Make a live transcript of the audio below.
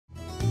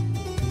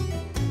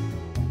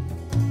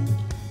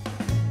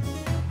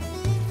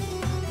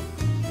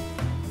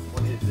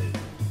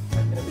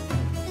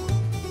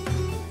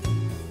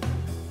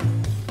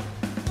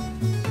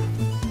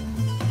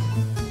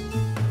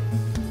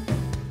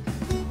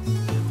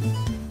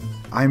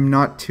I'm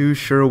not too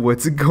sure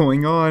what's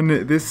going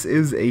on. This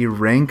is a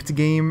ranked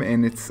game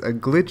and it's a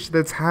glitch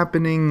that's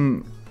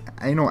happening,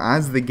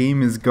 as the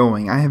game is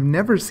going. I have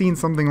never seen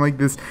something like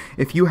this.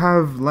 If you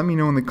have, let me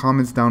know in the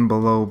comments down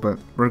below, but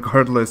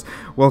regardless,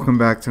 welcome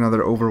back to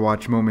another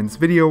Overwatch Moments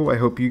video. I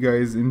hope you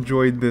guys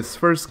enjoyed this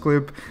first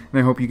clip, and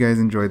I hope you guys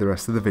enjoy the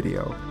rest of the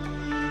video.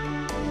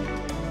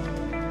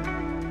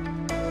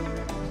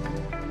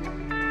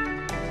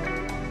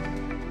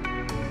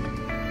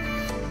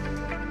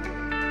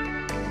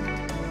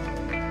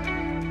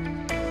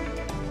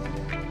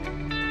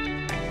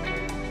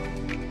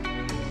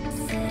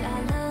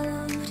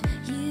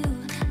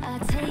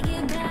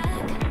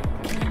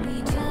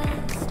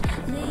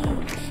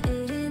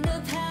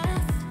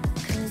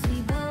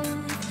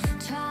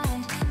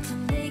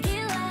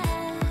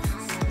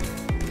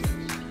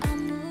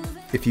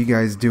 If you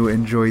guys do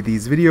enjoy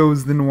these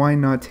videos, then why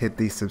not hit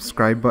the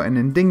subscribe button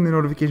and ding the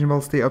notification bell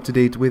to stay up to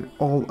date with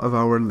all of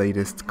our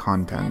latest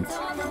content.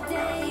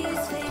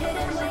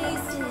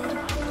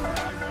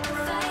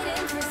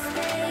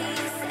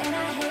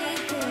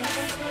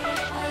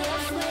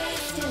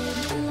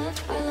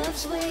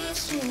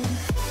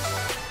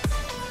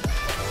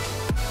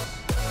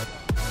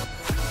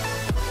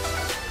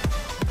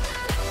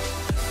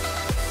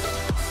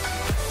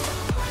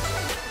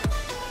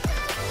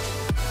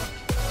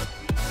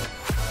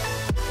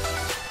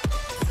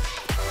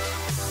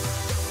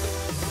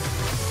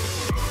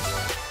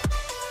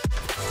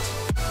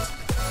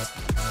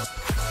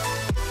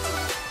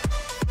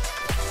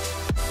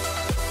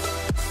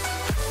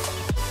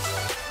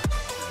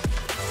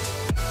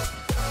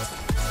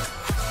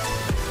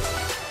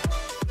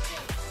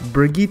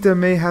 Brigitte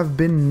may have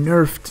been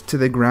nerfed to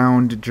the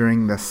ground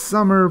during the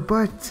summer,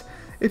 but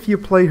if you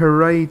play her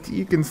right,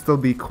 you can still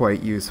be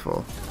quite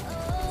useful.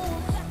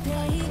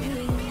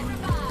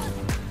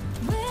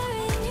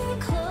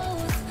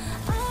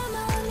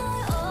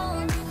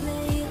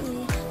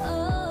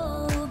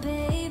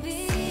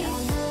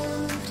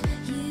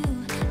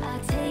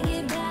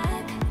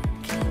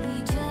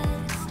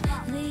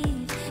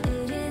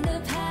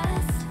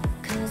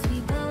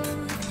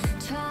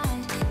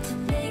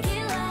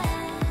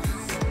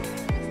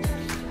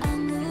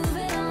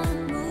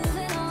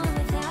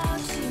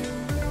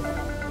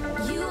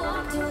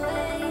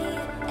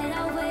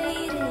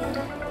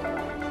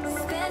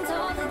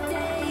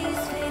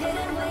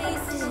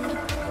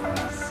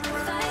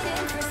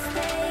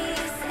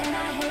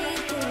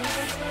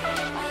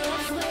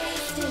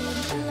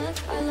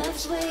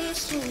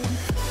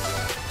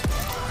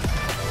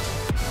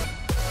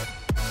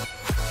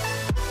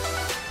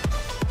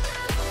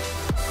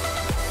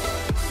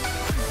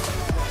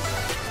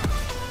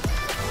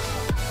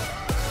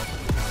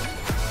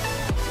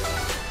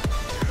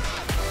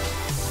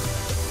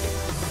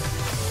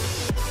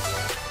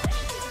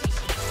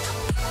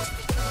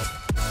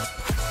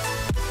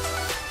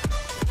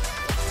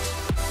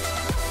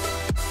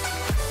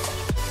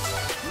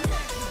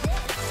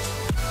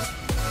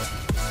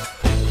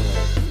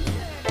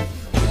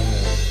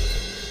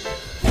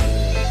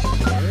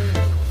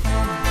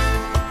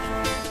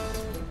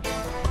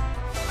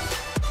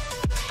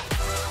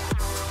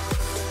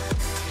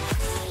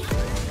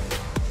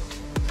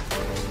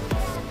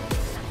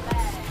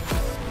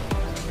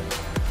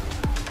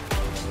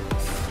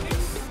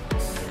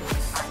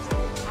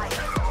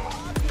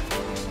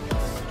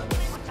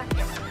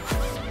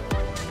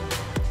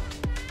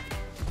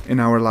 In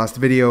our last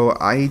video,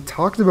 I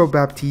talked about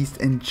Baptiste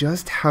and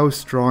just how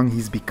strong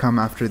he's become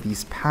after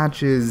these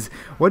patches.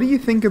 What do you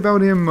think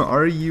about him?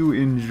 Are you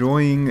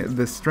enjoying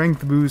the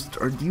strength boost,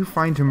 or do you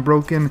find him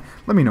broken?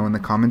 Let me know in the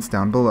comments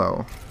down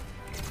below.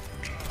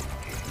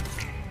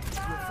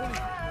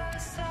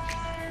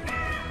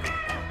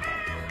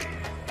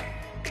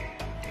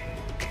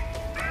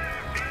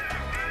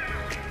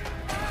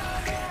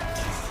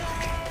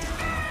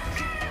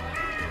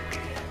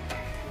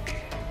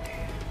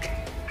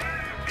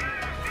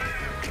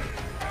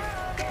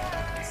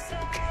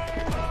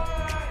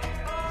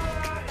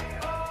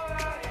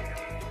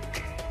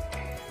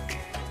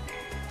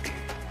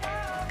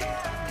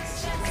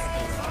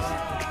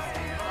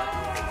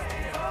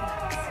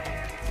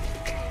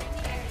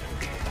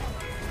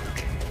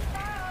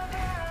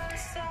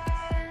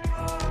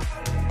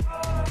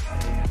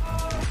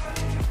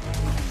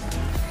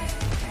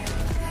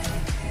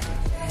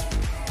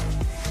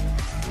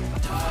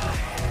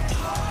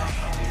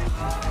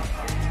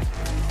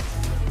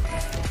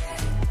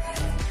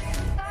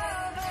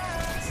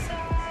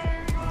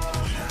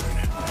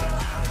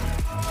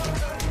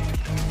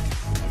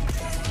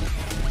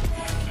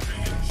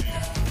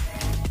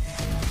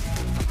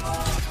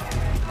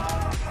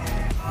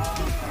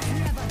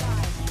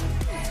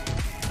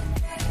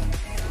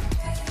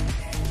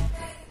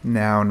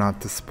 Now,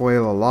 not to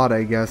spoil a lot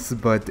I guess,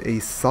 but a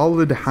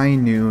solid high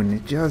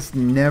noon just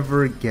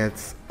never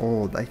gets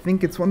old. I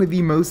think it's one of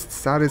the most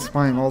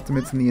satisfying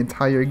ultimates in the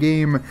entire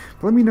game.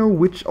 But let me know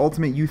which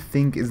ultimate you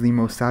think is the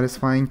most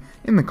satisfying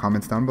in the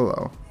comments down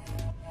below.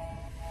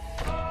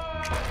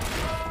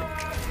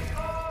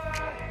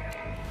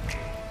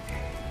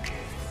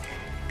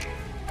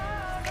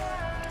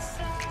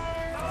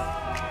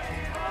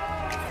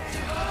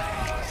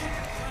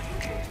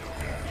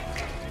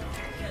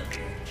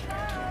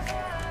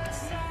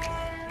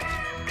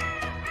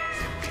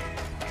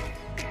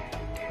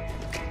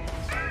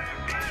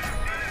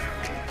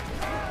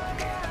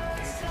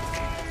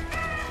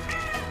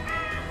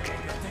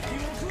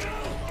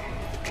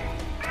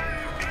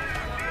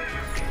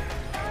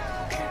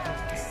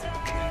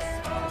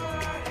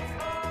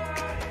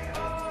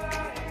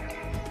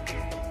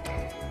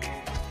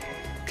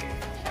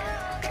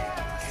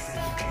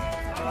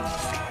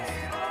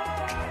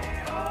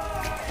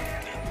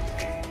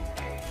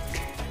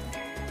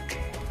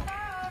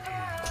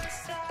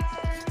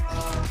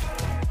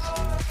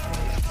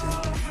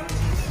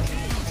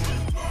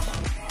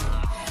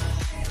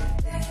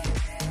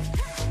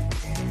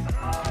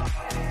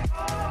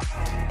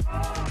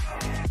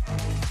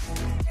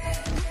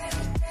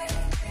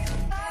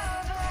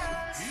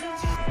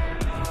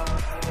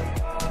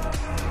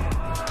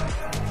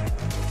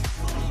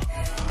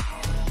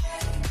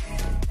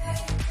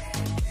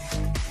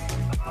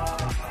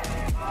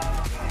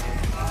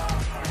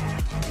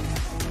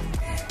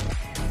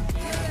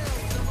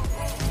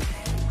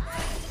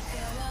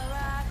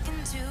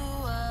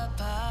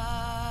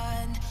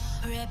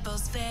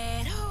 Ripples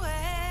fade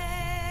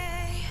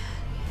away.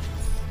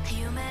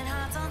 Human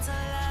hearts aren't so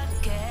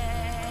lucky.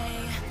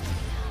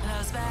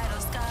 Those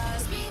battle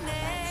scars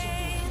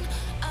remain.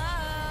 Oh,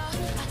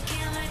 I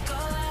can't let go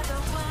of the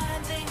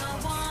one thing I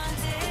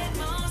wanted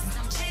most.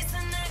 I'm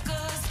chasing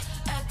echoes,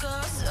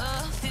 echoes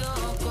of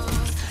your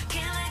ghost.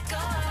 Can't let go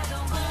of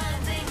the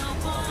one thing I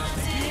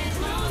wanted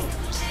most.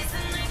 I'm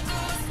chasing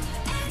echoes,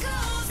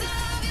 echoes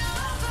of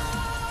your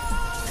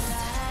ghost.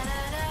 La la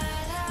la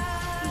la.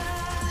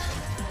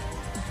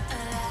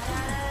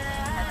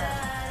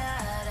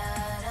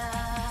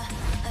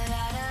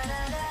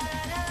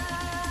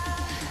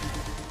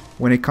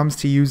 When it comes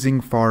to using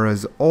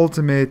Pharah's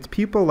ultimate,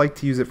 people like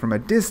to use it from a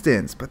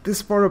distance, but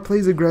this Pharah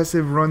plays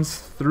aggressive, runs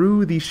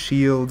through the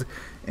shield,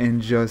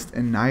 and just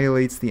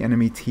annihilates the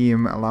enemy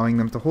team, allowing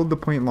them to hold the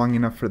point long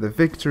enough for the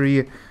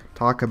victory.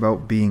 Talk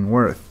about being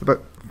worth.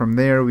 But from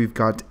there, we've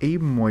got a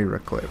Moira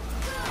clip.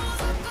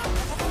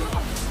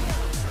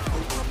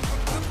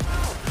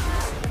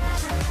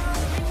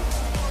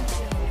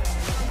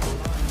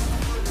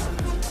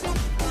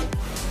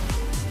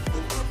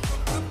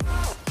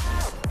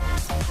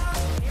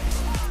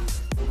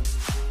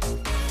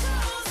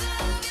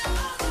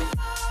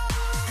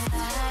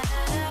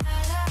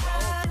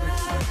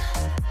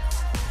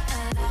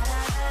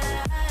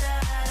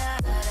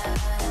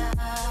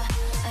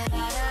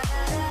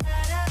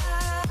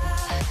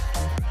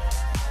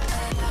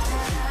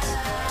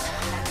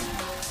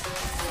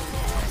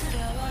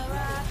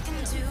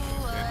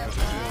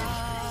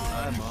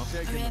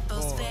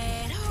 Ripples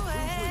fade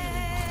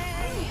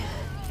away.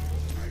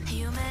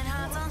 Human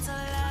hearts aren't so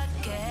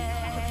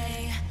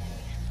lucky.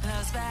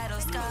 Those battle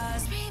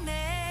scars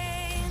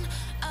remain.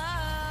 Oh,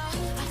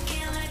 I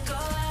can't let go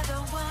of the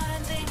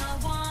one thing I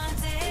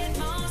wanted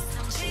most.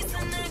 I'm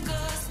chasing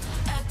echoes,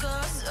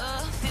 echoes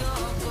of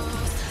your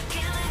ghost.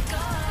 Can't let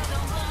go of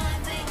the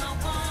one thing I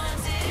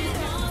wanted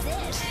most.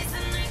 I'm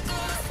chasing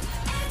echoes,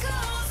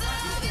 echoes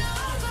of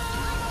your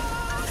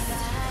ghost.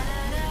 La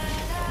la la la.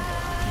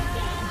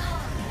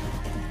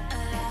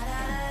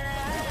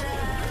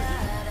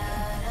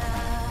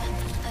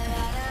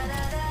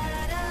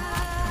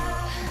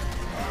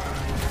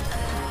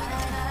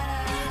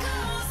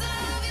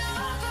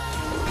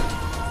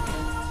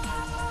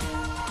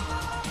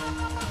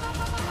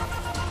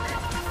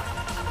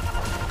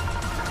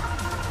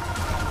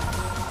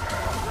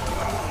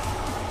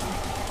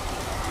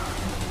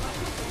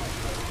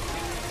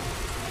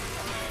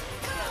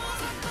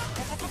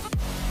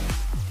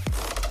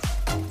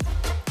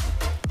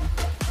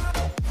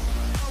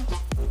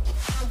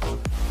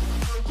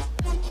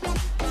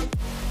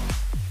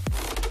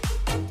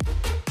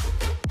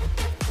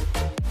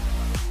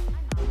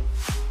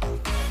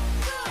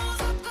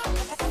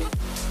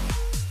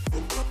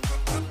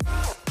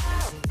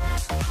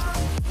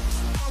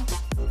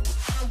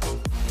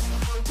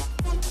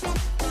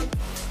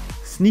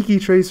 Sneaky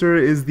Tracer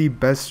is the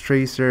best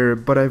Tracer,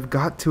 but I've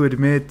got to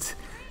admit,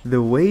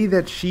 the way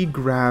that she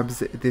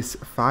grabs this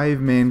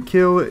 5-man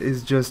kill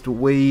is just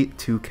way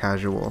too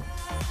casual.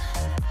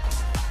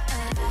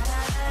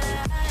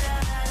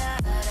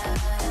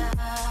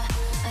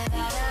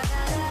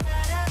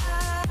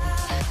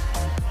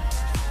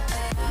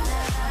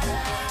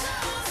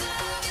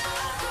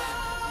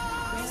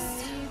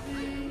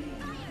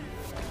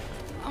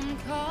 I'm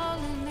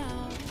calling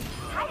out.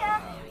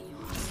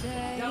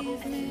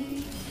 Save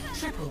me.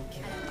 Triple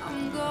kill.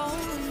 I'm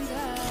going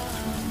down.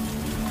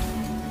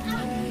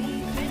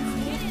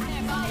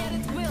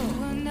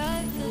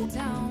 Another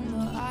down,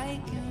 but I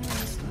can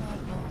rest my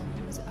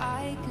bones.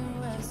 I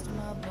can rest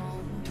my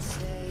bones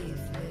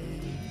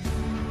safely.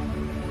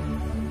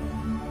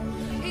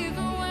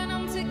 Even when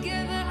I'm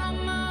together,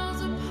 I'm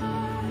miles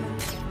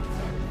apart.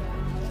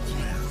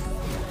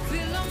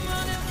 Feel I'm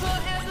running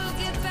forever,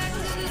 get back to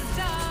the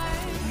start.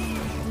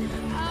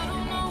 I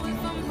don't know if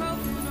I'm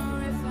broken or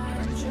if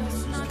I'm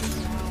just not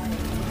trying.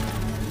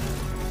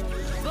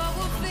 But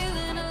we're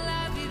feeling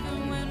alive even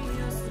when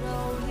we're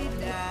slowly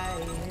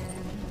dying.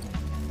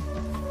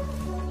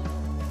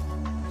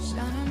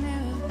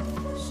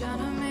 Shine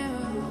a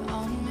mirror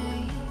on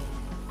me.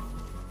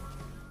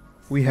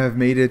 We have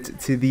made it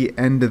to the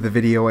end of the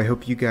video. I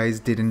hope you guys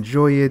did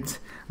enjoy it.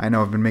 I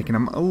know I've been making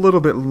them a little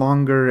bit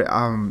longer.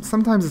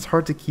 Sometimes it's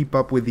hard to keep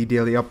up with the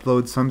daily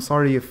uploads, so I'm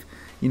sorry if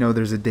you know,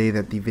 there's a day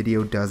that the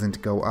video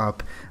doesn't go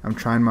up. I'm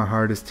trying my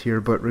hardest here,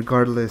 but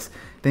regardless,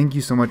 thank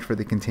you so much for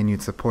the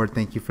continued support.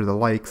 Thank you for the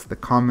likes, the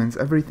comments.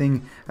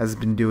 Everything has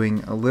been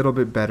doing a little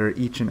bit better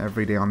each and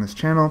every day on this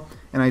channel,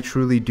 and I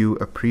truly do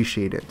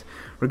appreciate it.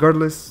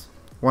 Regardless,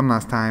 one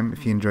last time,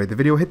 if you enjoyed the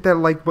video, hit that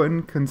like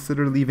button,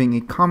 consider leaving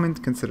a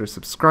comment, consider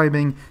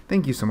subscribing.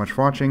 Thank you so much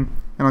for watching,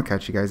 and I'll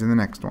catch you guys in the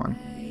next one.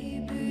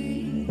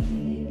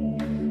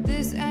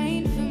 This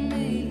ain't for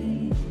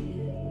me.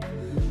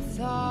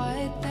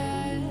 Thought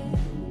that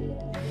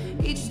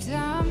each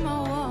time I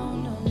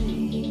wanna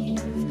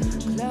leave,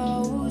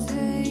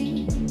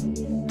 closing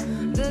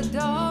the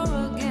door.